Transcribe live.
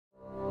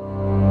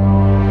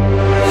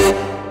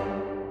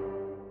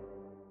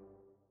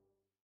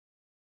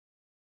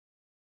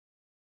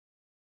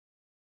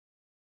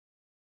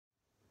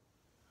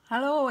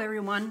Hello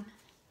everyone,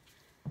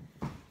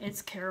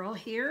 it's Carole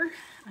here.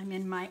 I'm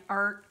in my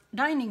art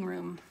dining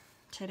room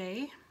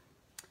today.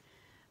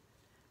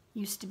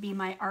 Used to be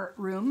my art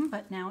room,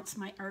 but now it's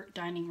my art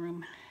dining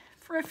room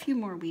for a few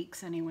more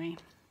weeks anyway.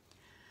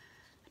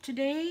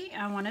 Today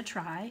I want to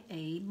try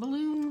a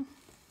balloon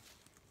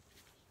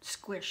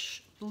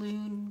squish,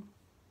 balloon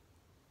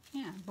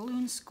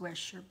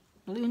squish or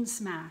balloon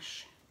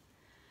smash.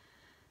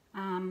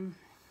 I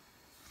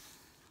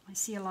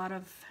see a lot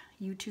of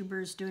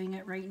YouTubers doing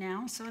it right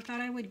now, so I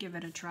thought I would give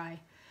it a try.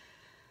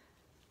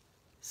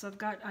 So I've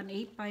got an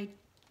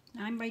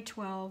 9 by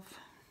 12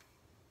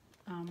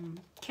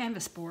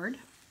 canvas board,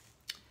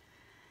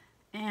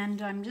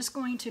 and I'm just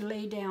going to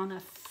lay down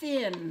a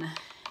thin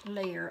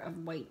layer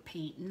of white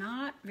paint,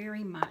 not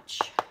very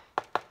much.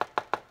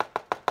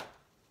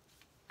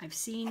 I've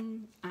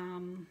seen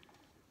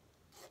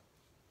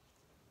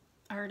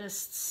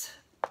artists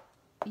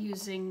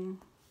using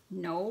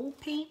no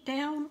paint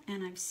down,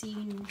 and I've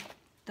seen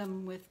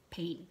them with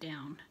paint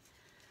down.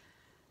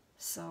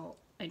 So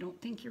I don't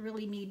think you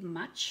really need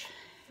much,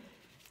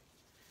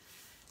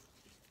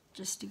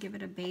 just to give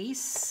it a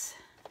base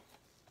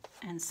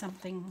and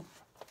something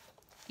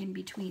in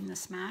between the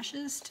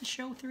smashes to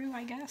show through,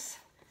 I guess.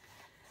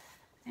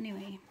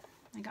 Anyway,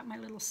 I got my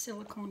little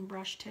silicone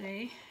brush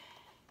today.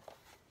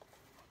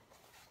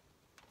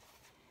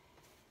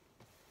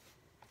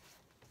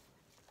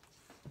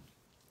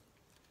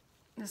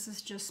 This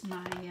is just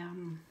my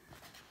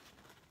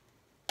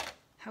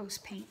house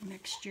paint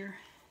mixture.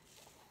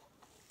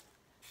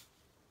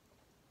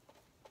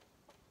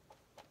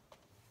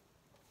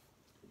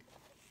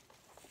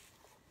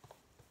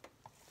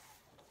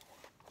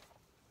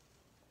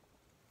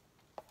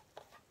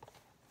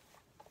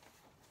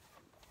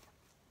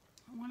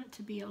 I want it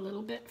to be a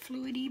little bit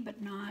fluidy, but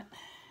not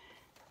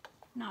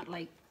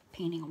like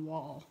painting a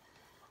wall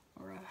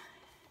or a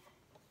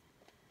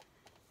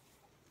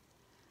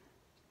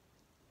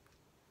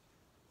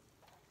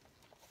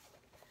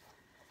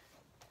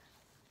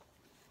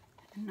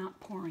and not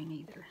pouring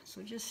either,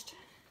 so just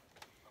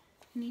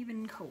an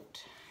even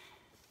coat.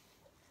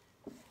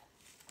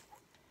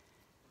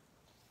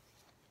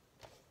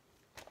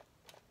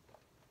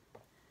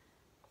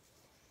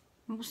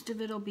 Most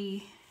of it will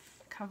be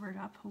covered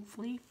up,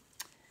 hopefully,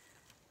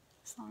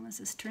 as long as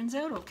this turns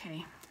out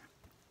okay.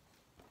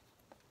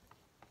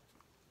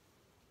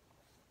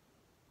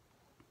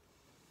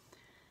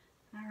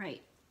 All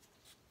right,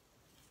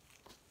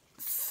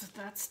 so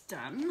that's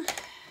done.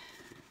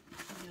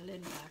 Put the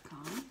lid back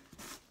on.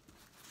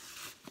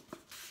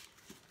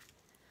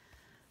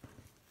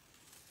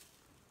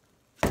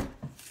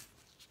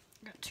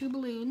 Got two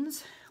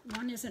balloons.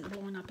 One isn't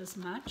blowing up as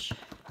much,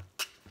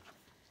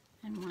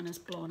 and one is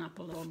blowing up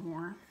a little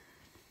more.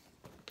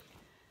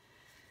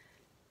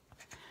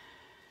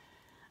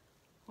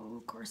 Oh,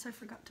 of course, I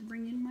forgot to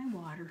bring in my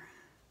water.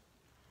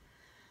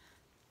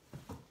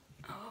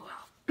 Oh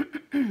well.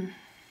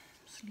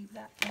 Just leave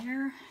that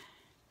there.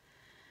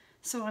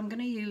 So I'm going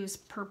to use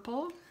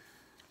purple.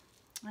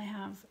 I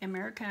have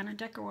Americana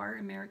Deco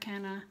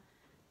Americana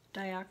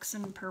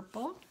Dioxidne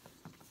purple.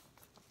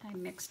 I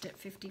mixed it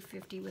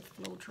 50-50 with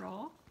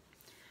floetrol.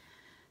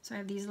 So I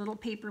have these little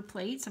paper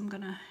plates. I'm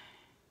going to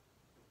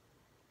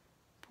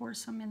pour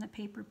some in the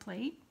paper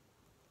plate.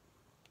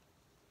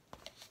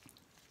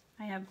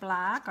 I have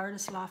black,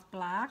 Artist Loft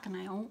black, and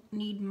I don't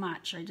need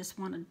much. I just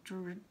want a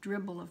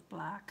dribble of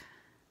black.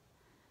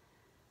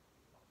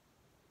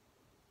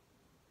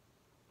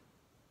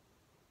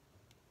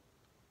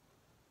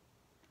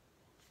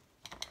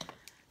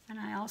 And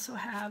I also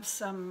have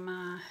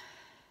some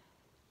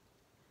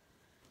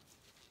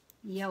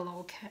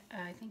yellow,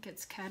 I think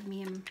it's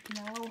cadmium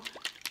yellow,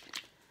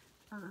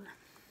 or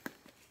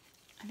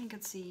I think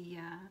it's the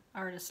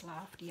Artist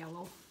Loft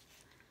yellow.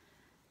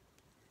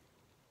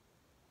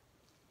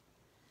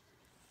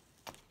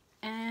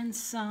 And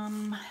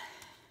some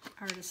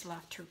Artist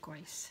Loft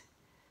turquoise.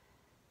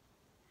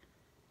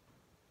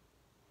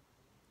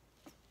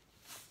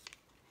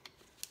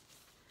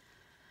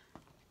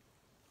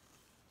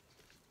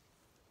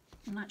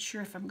 I'm not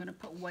sure if I'm going to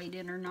put white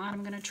in or not.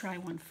 I'm going to try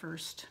one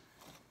first.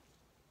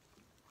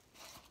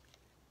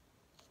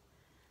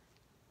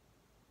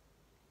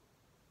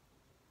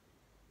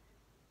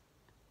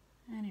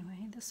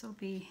 Anyway, this will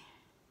be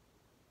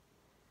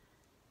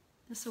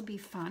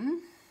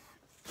fun,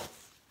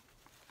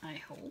 I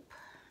hope.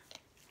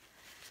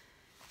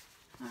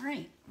 All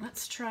right,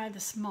 let's try the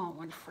small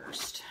one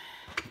first.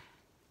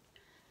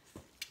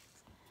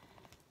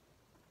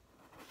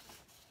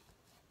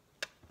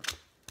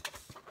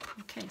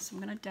 Okay, so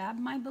I'm going to dab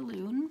my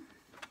balloon.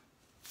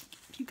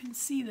 If you can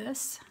see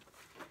this,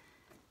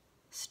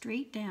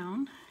 straight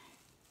down,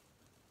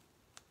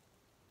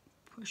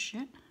 push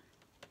it.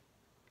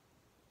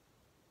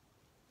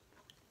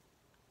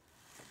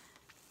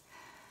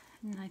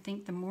 And I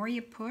think the more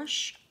you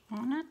push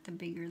on it, the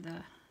bigger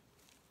the,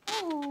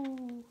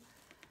 oh,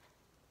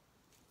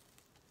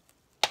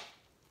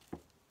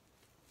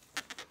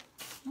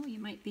 you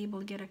might be able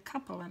to get a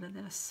couple out of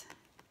this.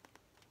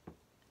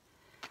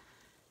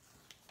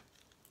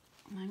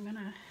 I'm going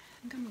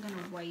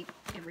wipe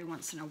every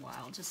once in a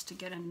while just to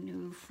get a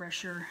new,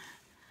 fresher.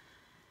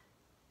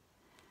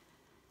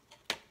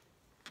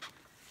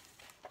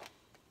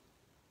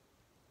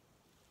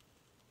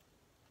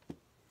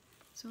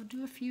 So I'll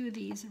do a few of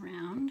these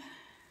around,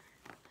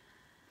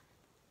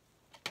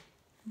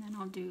 and then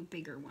I'll do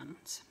bigger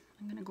ones.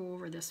 I'm going to go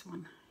over this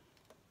one.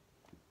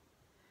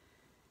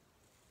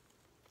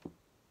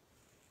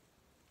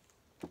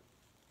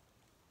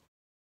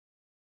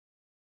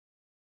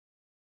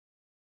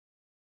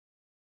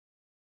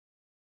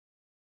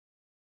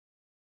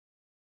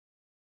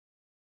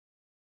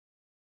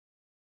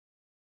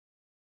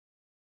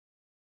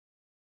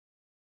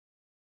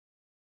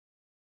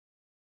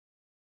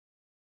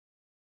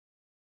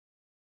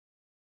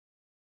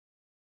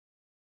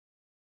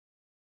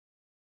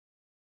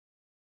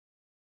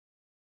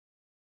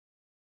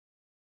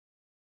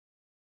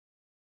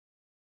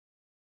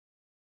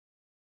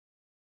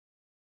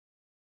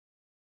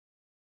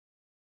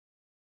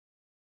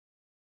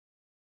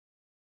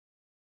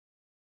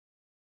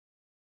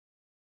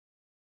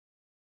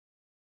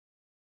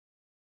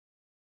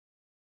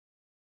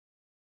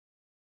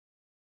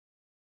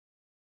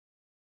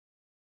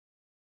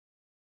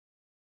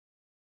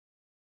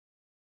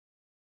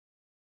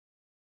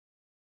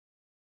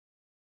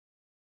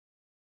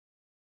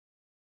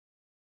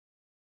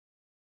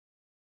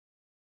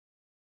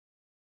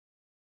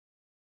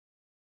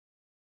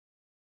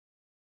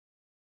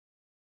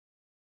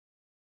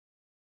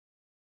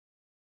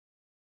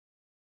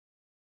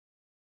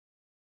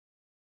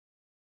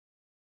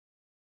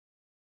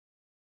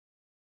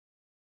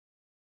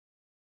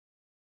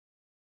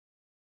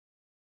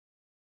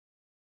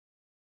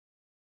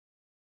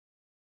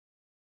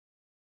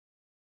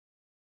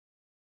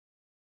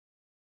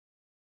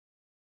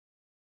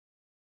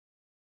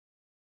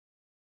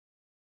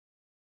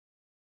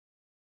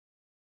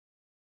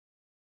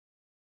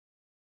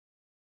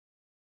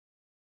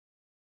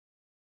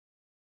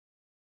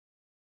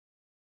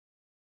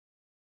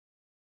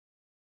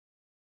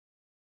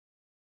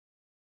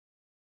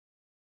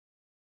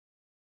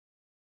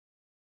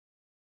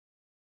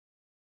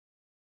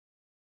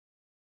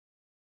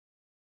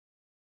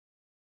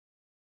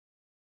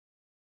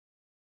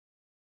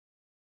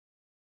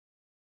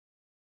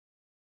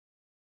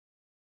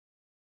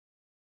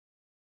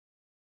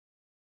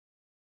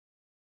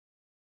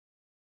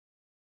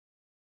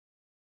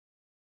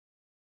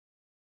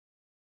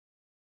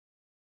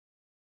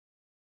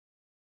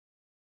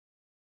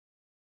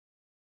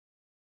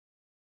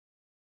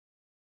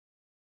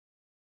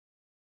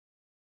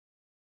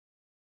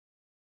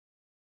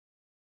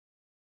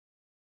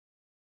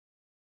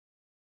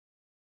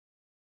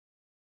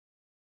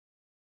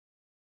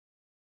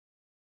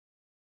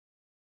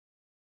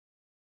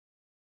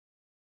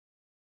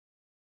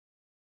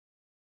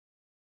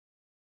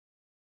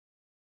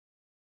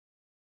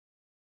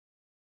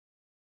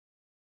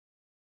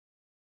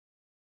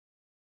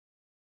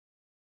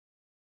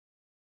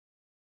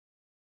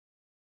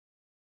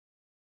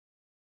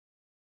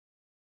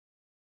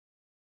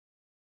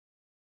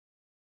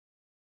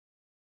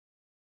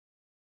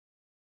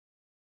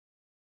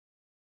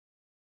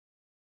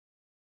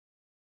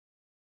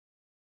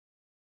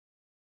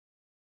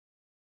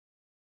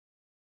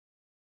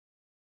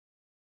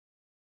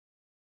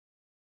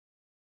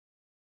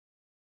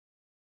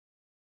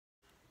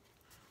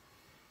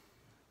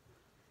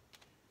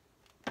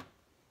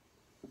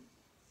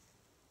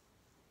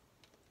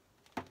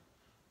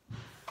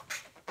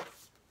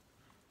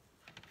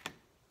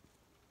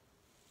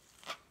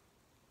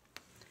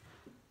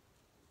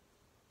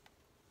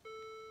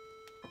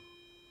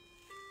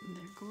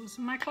 There goes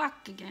my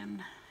clock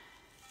again.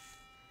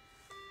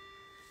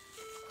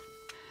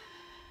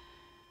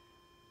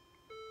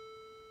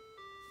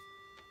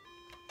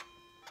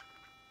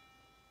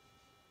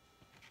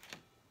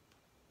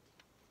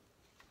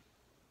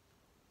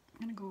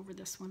 I'm going to go over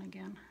this one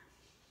again.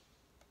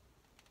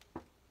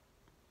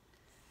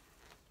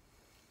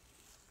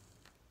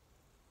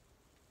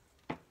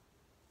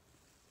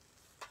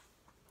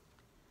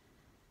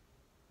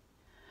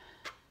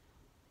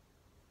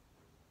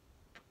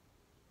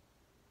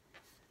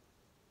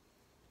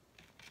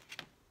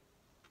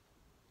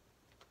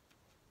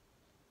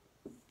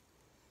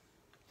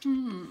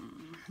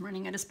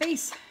 Running out of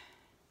space.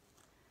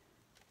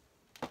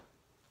 All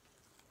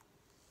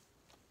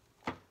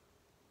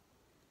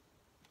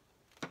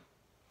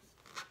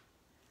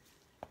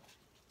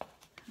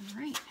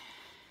right,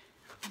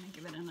 I'm gonna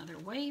give it another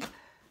wipe. I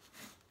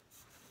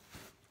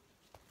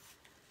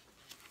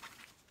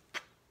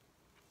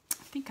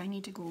think I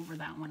need to go over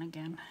that one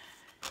again.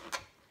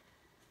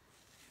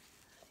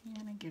 I'm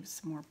gonna give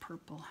some more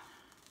purple.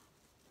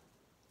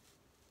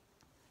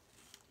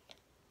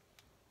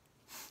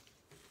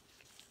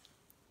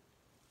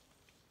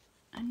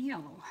 And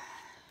yellow.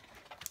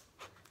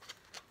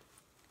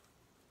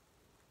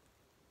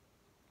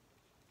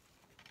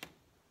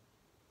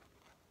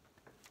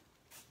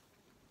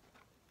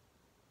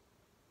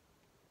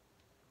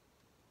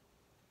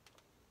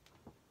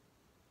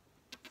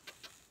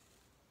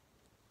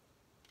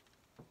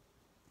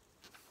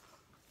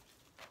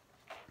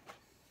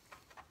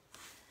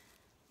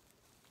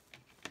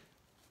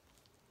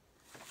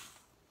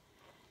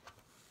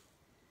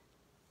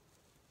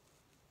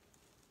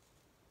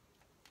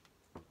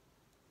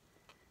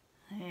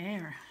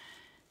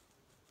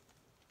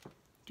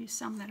 Do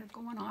some that are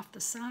going off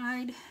the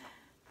side.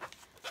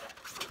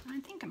 I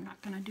think I'm not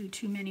going to do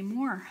too many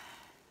more.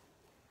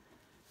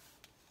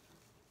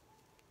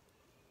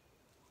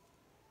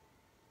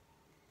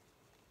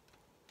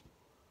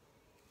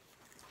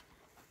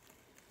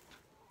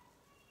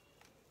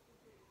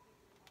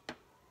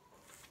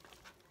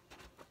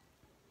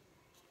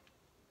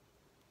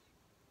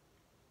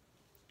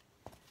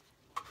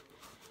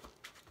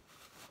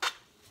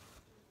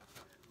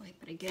 Wipe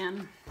it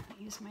again.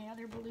 Use my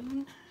other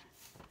balloon.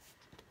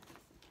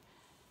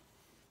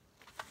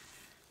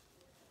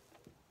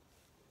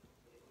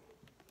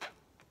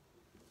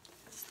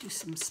 Do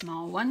some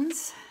small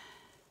ones.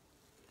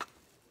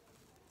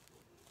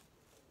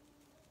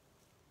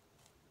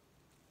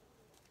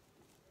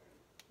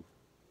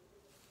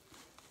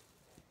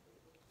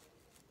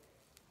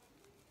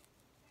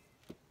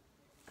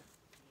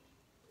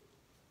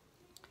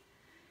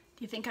 Do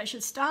you think I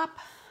should stop?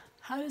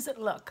 How does it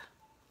look?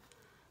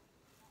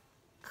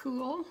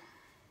 Cool,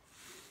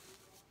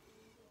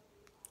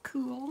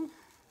 cool,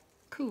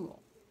 cool.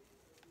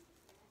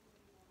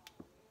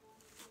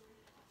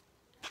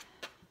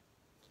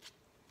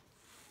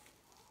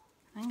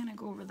 I'm going to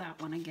go over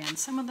that one again.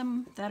 Some of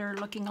them that are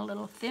looking a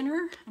little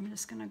thinner, I'm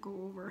just going to go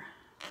over.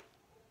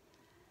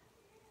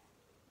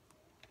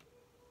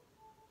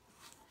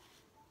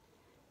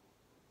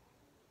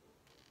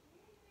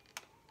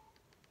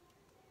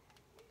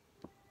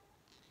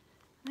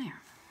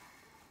 There.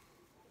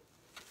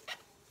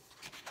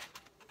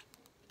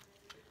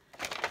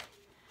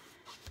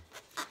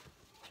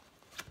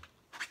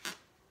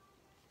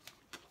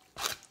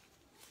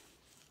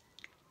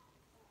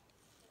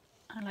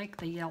 I like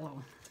the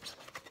yellow.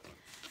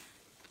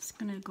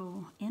 Going to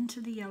go into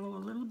the yellow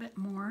a little bit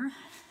more.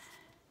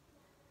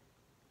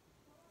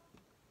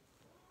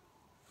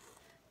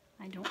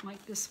 I don't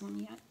like this one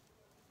yet.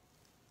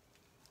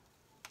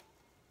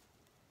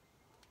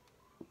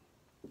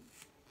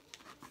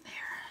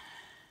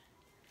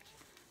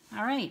 There.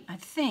 All right, I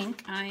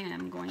think I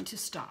am going to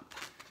stop.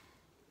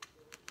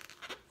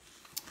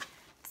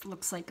 This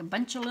looks like a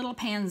bunch of little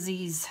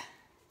pansies.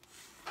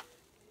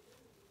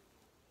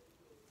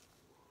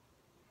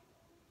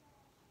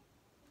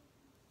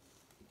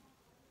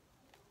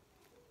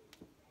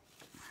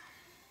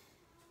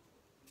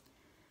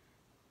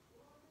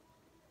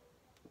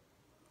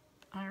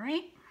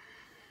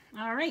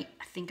 All right,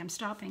 I think I'm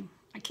stopping.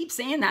 I keep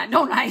saying that,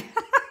 don't I?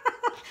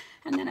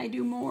 And then I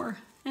do more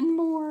and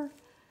more.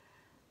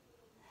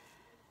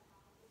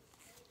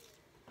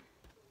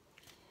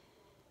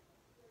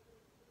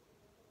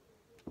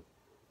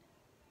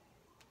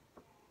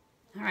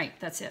 All right,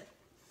 that's it.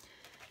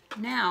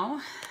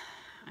 Now,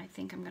 I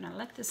think I'm gonna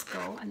let this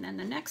go, and then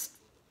the next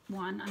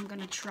one, I'm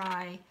gonna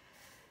try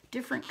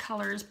different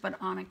colors, but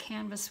on a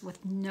canvas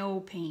with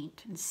no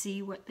paint and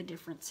see what the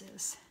difference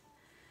is.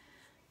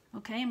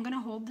 Okay, I'm going to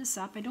hold this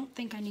up. I don't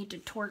think I need to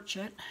torch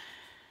it,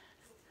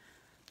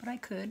 but I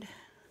could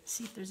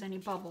see if there's any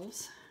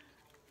bubbles.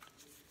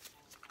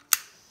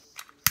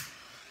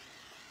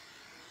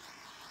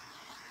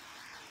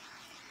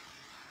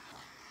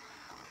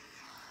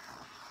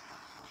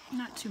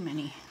 Not too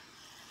many.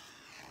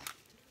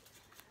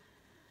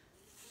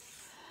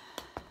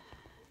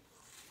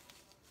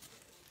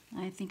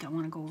 I think I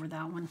want to go over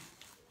that one.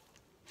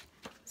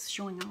 It's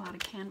showing a lot of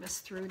canvas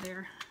through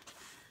there.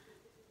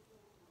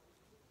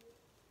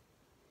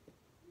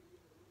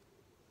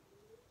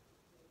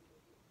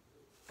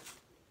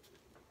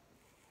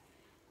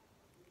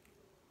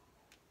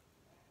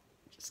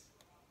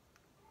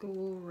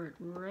 Go over it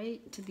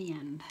right to the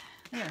end.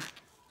 There.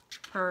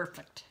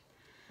 Perfect.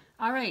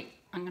 All right,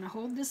 I'm going to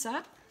hold this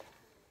up.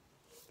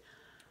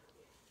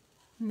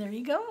 And there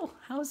you go.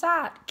 How's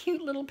that?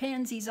 Cute little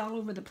pansies all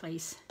over the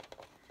place.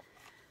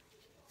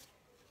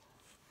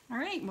 All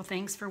right, well,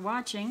 thanks for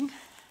watching.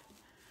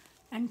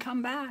 And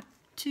come back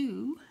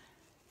to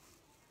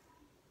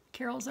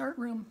Carole's Art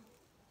Room.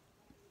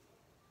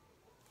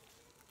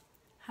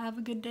 Have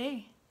a good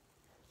day.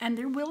 And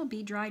there will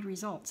be dried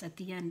results at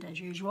the end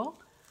as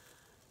usual.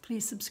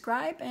 Please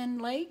subscribe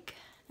and like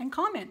and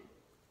comment.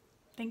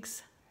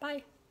 Thanks.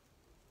 Bye.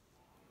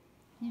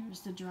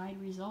 Here's the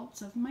dried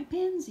results of my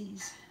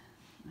pansies,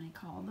 I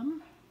call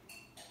them.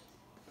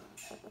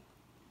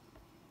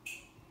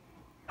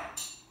 I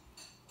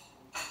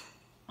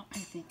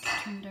think it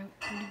turned out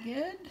pretty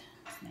good.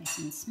 It's nice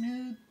and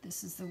smooth.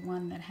 This is the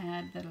one that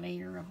had the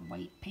layer of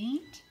white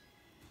paint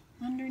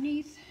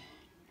underneath.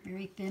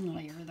 Very thin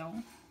layer though.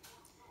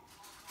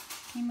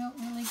 Came out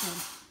really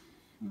good.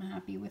 I'm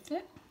happy with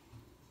it.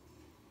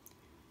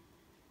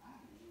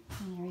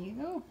 And there you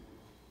go.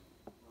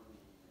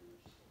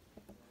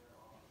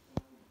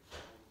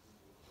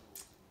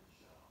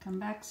 Come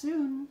back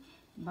soon.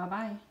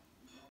 Bye-bye.